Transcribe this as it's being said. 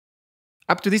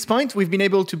Up to this point, we've been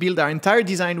able to build our entire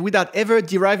design without ever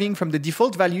deriving from the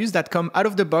default values that come out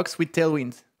of the box with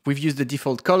Tailwind. We've used the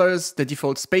default colors, the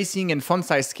default spacing and font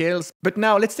size scales, but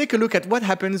now let's take a look at what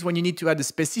happens when you need to add a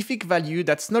specific value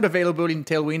that's not available in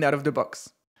Tailwind out of the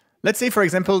box. Let's say, for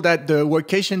example, that the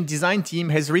Workation design team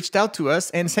has reached out to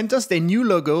us and sent us their new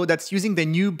logo that's using the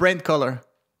new brand color.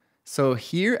 So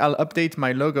here I'll update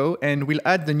my logo and we'll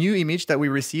add the new image that we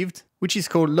received, which is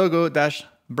called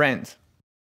logo-brand.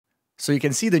 So you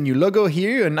can see the new logo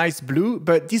here, a nice blue,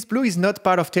 but this blue is not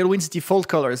part of Tailwind's default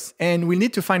colors, and we'll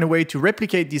need to find a way to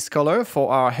replicate this color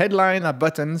for our headline, our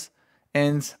buttons,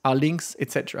 and our links,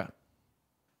 etc.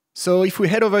 So if we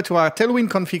head over to our Tailwind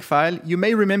config file, you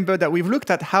may remember that we've looked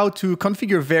at how to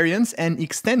configure variants and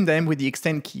extend them with the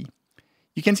extend key.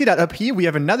 You can see that up here we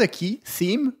have another key,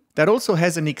 theme, that also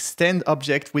has an extend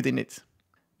object within it.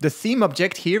 The theme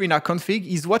object here in our config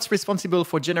is what's responsible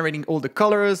for generating all the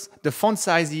colors, the font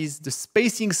sizes, the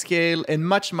spacing scale, and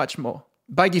much, much more.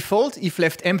 By default, if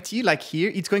left empty, like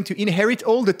here, it's going to inherit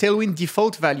all the Tailwind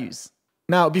default values.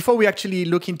 Now, before we actually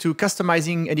look into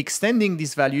customizing and extending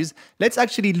these values, let's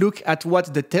actually look at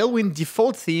what the Tailwind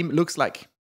default theme looks like.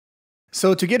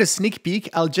 So to get a sneak peek,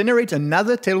 I'll generate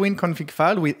another Tailwind config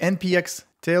file with npx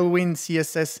tailwind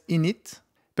css init.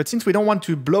 But since we don't want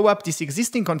to blow up this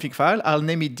existing config file, I'll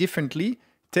name it differently,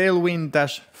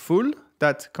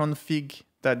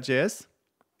 tailwind-full.config.js.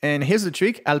 And here's the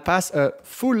trick, I'll pass a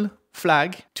full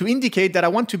flag to indicate that I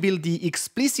want to build the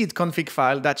explicit config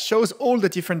file that shows all the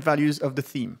different values of the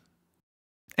theme.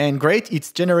 And great,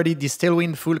 it's generated this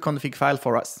Tailwind full config file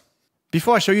for us.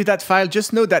 Before I show you that file,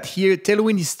 just know that here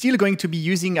Tailwind is still going to be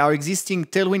using our existing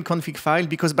Tailwind config file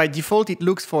because by default it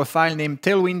looks for a file named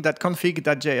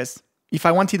tailwind.config.js. If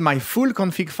I wanted my full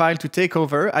config file to take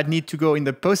over, I'd need to go in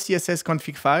the post.css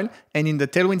config file and in the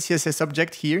Tailwind CSS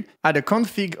object here, add a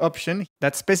config option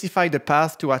that specifies the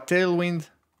path to our Tailwind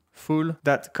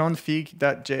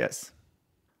full.config.js.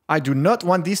 I do not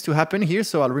want this to happen here,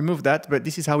 so I'll remove that, but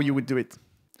this is how you would do it.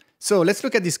 So let's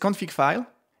look at this config file.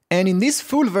 And in this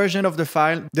full version of the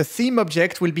file, the theme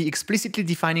object will be explicitly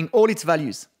defining all its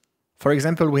values. For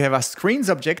example, we have our screens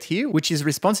object here, which is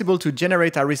responsible to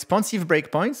generate our responsive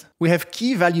breakpoints. We have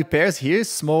key value pairs here,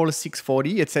 small,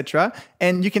 640, etc.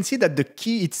 And you can see that the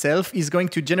key itself is going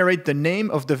to generate the name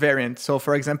of the variant. So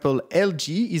for example,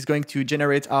 LG is going to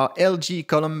generate our LG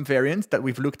column variant that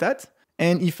we've looked at.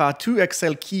 And if our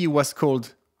 2XL key was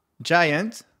called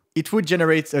giant, it would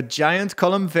generate a giant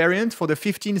column variant for the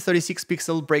 1536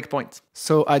 pixel breakpoint.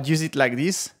 So I'd use it like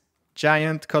this,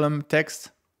 giant column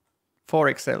text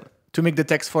 4XL. To make the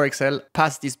text 4XL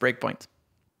pass this breakpoint.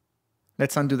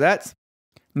 Let's undo that.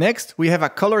 Next, we have a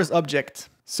colors object.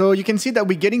 So you can see that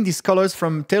we're getting these colors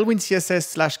from Tailwind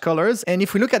CSS/colors. And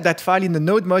if we look at that file in the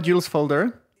node modules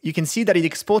folder, you can see that it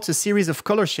exports a series of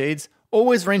color shades,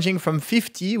 always ranging from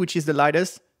 50, which is the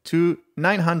lightest, to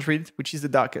 900, which is the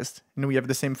darkest. And we have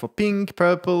the same for pink,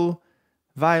 purple,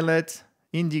 violet,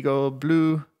 indigo,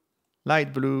 blue,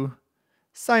 light blue,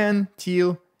 cyan,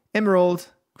 teal, emerald,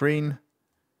 green,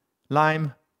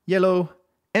 lime, yellow,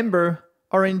 amber,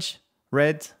 orange,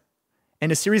 red,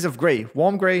 and a series of gray,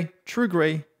 warm gray, true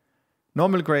gray,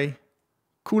 normal gray,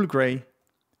 cool gray,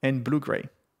 and blue gray.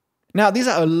 Now, these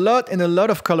are a lot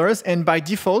of colors, and by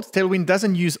default, Tailwind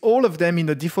doesn't use all of them in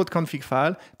the default config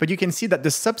file, but you can see that the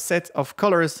subset of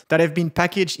colors that have been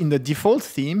packaged in the default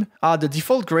theme are the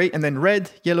default gray, and then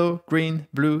red, yellow, green,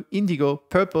 blue, indigo,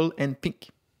 purple, and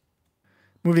pink.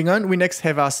 Moving on, we next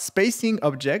have our spacing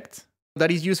object, that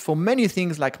is used for many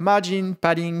things like margin,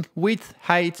 padding, width,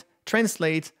 height,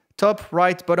 translate, top,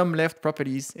 right, bottom, left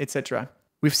properties, etc.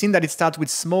 We've seen that it starts with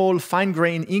small,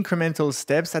 fine-grained incremental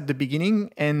steps at the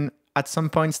beginning and at some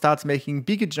point starts making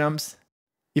bigger jumps,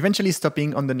 eventually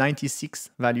stopping on the 96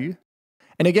 value.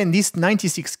 And again, this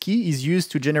 96 key is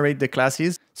used to generate the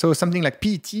classes, so something like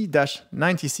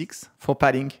pt-96 for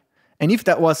padding. And if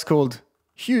that was called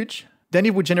huge, then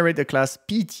it would generate the class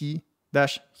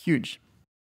pt-huge.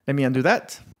 Let me undo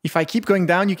that. If I keep going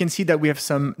down, you can see that we have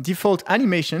some default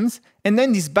animations, and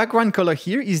then this background color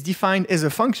here is defined as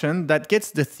a function that gets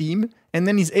the theme and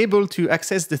then is able to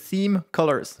access the theme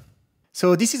colors.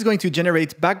 So this is going to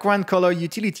generate background color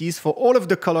utilities for all of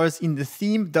the colors in the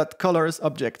theme.colors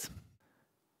object.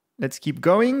 Let's keep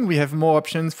going. We have more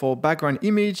options for background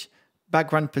image,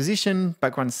 background position,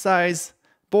 background size,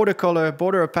 border color,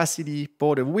 border opacity,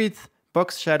 border width,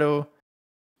 box shadow,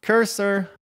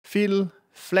 cursor, fill,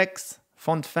 flex,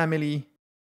 font family,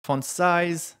 font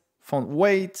size, font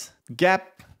weight,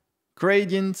 gap,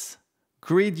 gradients,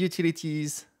 grid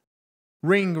utilities,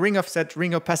 ring offset,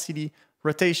 ring opacity,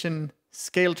 rotation,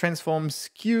 scale transform,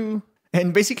 skew,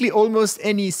 and basically almost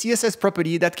any CSS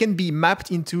property that can be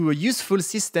mapped into a useful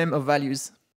system of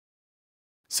values.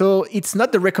 So it's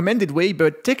not the recommended way,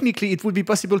 but technically it would be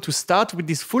possible to start with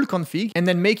this full config and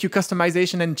then make your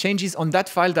customization and changes on that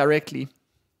file directly.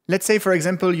 Let's say, for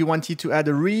example, you wanted to add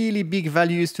a really big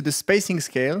values to the spacing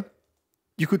scale.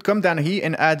 You could come down here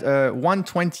and add a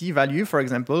 120 value, for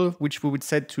example, which we would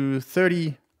set to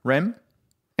 30 rem.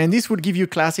 And this would give you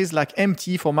classes like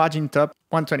empty for margin top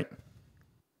 120.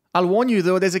 I'll warn you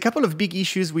though, there's a couple of big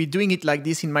issues with doing it like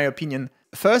this in my opinion.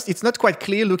 First, it's not quite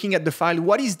clear looking at the file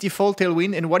what is default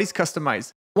Tailwind and what is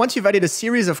customized. Once you've added a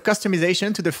series of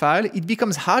customization to the file, it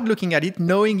becomes hard looking at it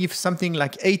knowing if something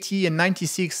like 80 and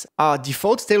 96 are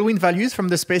default Tailwind values from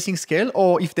the spacing scale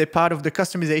or if they're part of the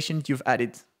customization you've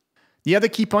added. The other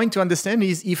key point to understand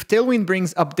is if Tailwind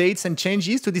brings updates and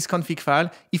changes to this config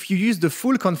file, if you use the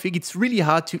full config, it's really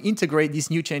hard to integrate these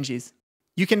new changes.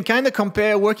 You can kind of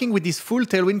compare working with this full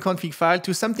Tailwind config file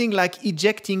to something like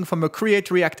ejecting from a Create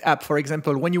React app, for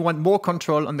example, when you want more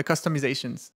control on the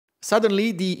customizations.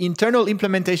 Suddenly, the internal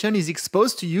implementation is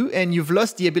exposed to you and you've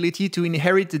lost the ability to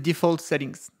inherit the default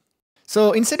settings.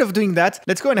 So instead of doing that,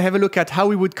 let's go and have a look at how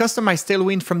we would customize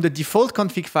Tailwind from the default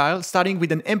config file, starting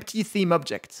with an empty theme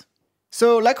object.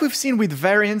 So like we've seen with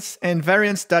variants and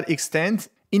variants.extend,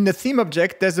 in the theme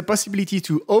object, there's a possibility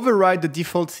to override the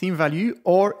default theme value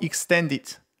or extend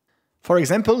it. For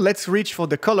example, let's reach for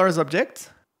the colors object.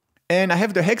 And I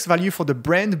have the hex value for the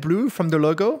brand blue from the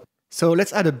logo. So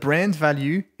let's add a brand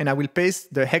value and I will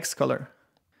paste the hex color.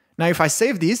 Now, if I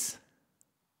save this,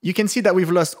 you can see that we've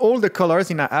lost all the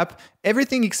colors in our app.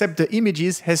 Everything except the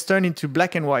images has turned into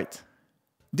black and white.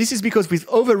 This is because we've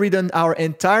overridden our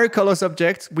entire colors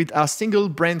object with our single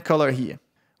brand color here.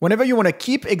 Whenever you want to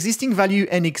keep existing value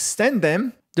and extend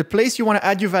them, the place you want to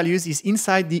add your values is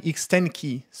inside the extend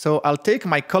key. So I'll take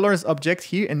my colors object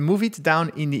here and move it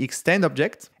down in the extend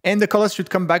object, and the colors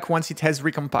should come back once it has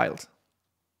recompiled.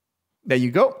 There you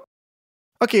go.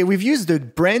 Okay, we've used the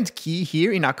brand key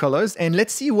here in our colors, and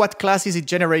let's see what classes it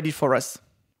generated for us.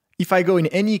 If I go in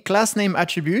any class name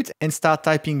attribute and start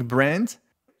typing brand,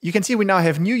 you can see we now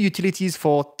have new utilities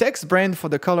for text brand for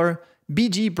the color,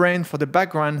 BG brand for the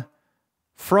background,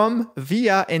 from,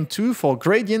 via, and to for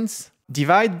gradients,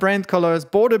 divide brand colors,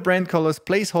 border brand colors,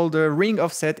 placeholder, ring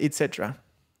offset, etc.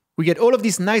 We get all of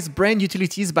these nice brand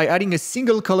utilities by adding a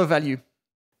single color value.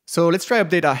 So let's try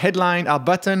update our headline, our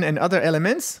button, and other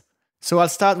elements. So I'll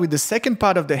start with the second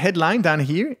part of the headline down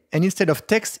here, and instead of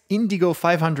text indigo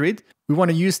 500, we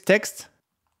want to use text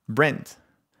brand.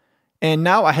 And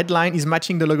now our headline is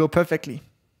matching the logo perfectly.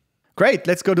 Great,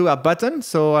 let's go to our button.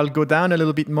 So I'll go down a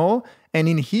little bit more, and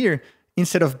in here,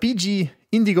 instead of BG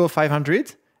indigo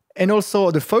 500 and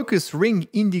also the focus ring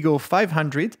indigo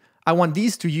 500, I want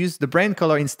these to use the brand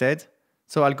color instead.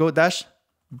 So I'll go dash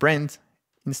brand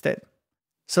instead.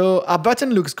 So our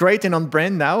button looks great and on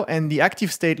brand now, and the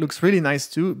active state looks really nice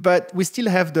too, but we still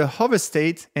have the hover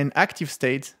state and active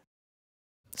state.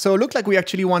 So it looks like we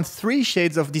actually want 3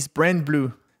 shades of this brand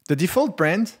blue. The default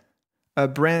brand, a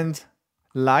brand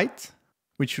light,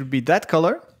 which should be that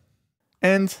color,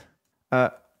 and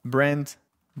a brand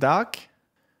dark,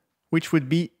 which would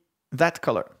be that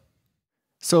color.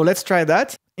 So let's try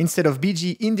that. Instead of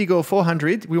BG indigo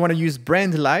 400, we want to use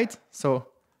brand light. So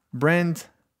brand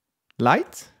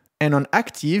light. And on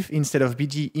active, instead of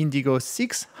BG indigo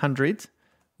 600,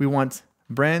 we want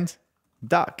brand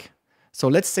dark. So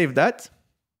let's save that.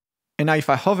 And now if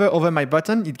I hover over my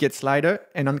button, it gets lighter,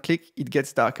 and on click, it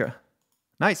gets darker.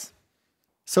 Nice.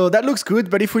 So that looks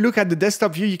good, but if we look at the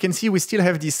desktop view, you can see we still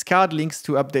have these card links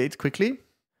to update quickly.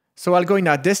 So I'll go in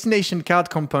our destination card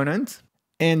component,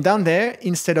 and down there,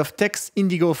 instead of text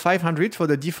indigo 500 for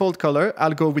the default color,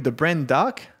 I'll go with the brand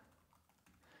dark.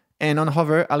 And on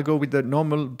hover, I'll go with the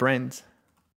normal brand.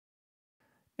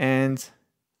 And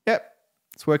yeah,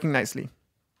 it's working nicely.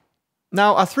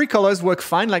 Now our 3 colors work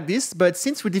fine like this, but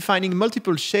since we're defining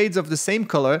multiple shades of the same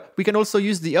color, we can also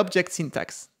use the object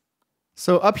syntax.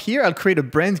 So up here, I'll create a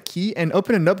brand key and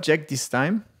open an object this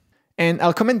time. And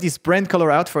I'll comment this brand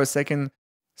color out for a second.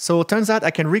 So it turns out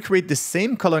I can recreate the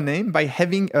same color name by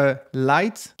having a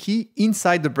light key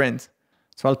inside the brand.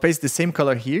 So I'll paste the same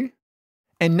color here.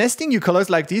 And nesting your colors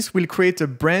like this will create a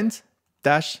brand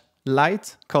dash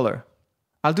light color.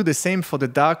 I'll do the same for the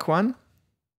dark one.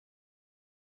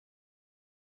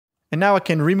 And now I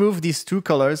can remove these 2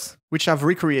 colors, which I've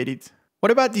recreated. What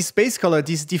about this base color,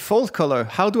 this default color?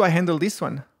 How do I handle this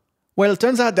one? Well, it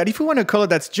turns out that if we want a color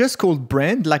that's just called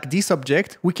brand, like this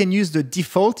object, we can use the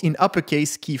default in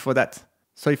uppercase key for that.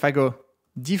 So if I go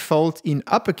default in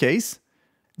uppercase,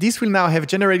 this will now have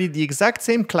generated the exact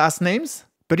same class names,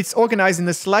 but it's organized in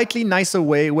a slightly nicer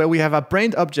way where we have a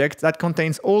brand object that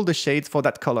contains all the shades for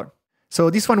that color. So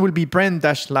this one will be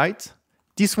brand-light,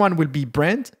 this one will be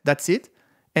brand, that's it,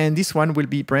 and this one will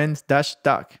be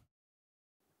brand-dark.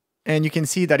 And you can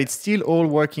see that it's still all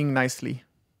working nicely.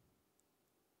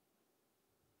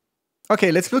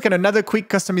 Okay, let's look at another quick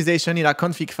customization in our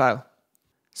config file.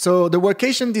 So the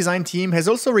Workation design team has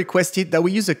also requested that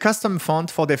we use a custom font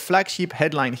for their flagship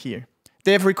headline here.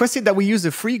 They have requested that we use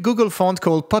a free Google font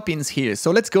called Poppins here,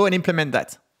 so let's go and implement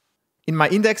that. In my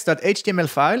index.html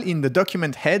file, in the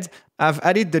document head, I've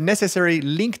added the necessary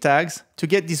link tags to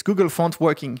get this Google font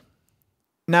working.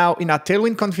 Now, in our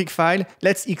Tailwind config file,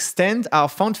 let's extend our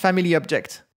font family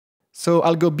object. So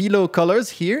I'll go below colors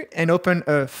here and open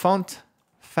a font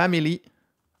family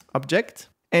object.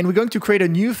 And we're going to create a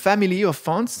new family of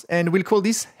fonts, and we'll call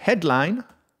this headline.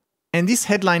 And this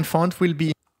headline font will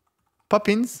be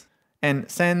Poppins and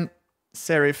sans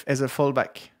serif as a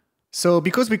fallback. So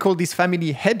because we call this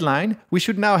family headline, we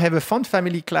should now have a font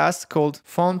family class called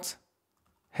font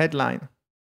headline.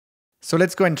 So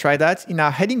let's go and try that. In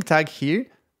our heading tag here,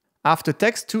 after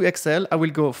text to Excel, I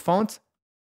will go font,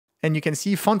 and you can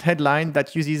see font headline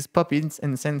that uses Poppins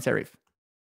and sans serif.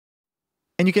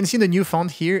 And you can see the new font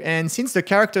here, and since the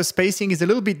character spacing is a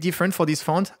little bit different for this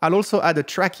font, I'll also add a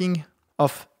tracking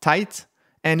of tight,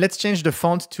 and let's change the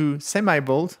font to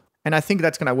semi-bold, and I think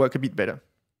that's gonna work a bit better.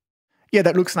 Yeah,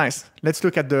 that looks nice. Let's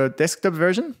look at the desktop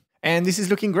version, and this is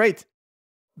looking great.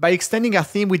 By extending our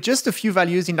theme with just a few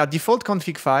values in our default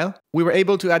config file, we were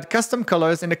able to add custom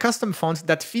colors and a custom font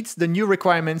that fits the new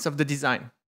requirements of the design.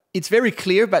 It's very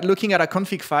clear by looking at our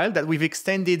config file that we've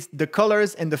extended the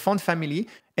colors and the font family,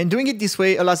 and doing it this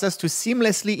way allows us to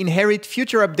seamlessly inherit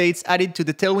future updates added to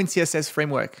the Tailwind CSS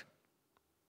framework.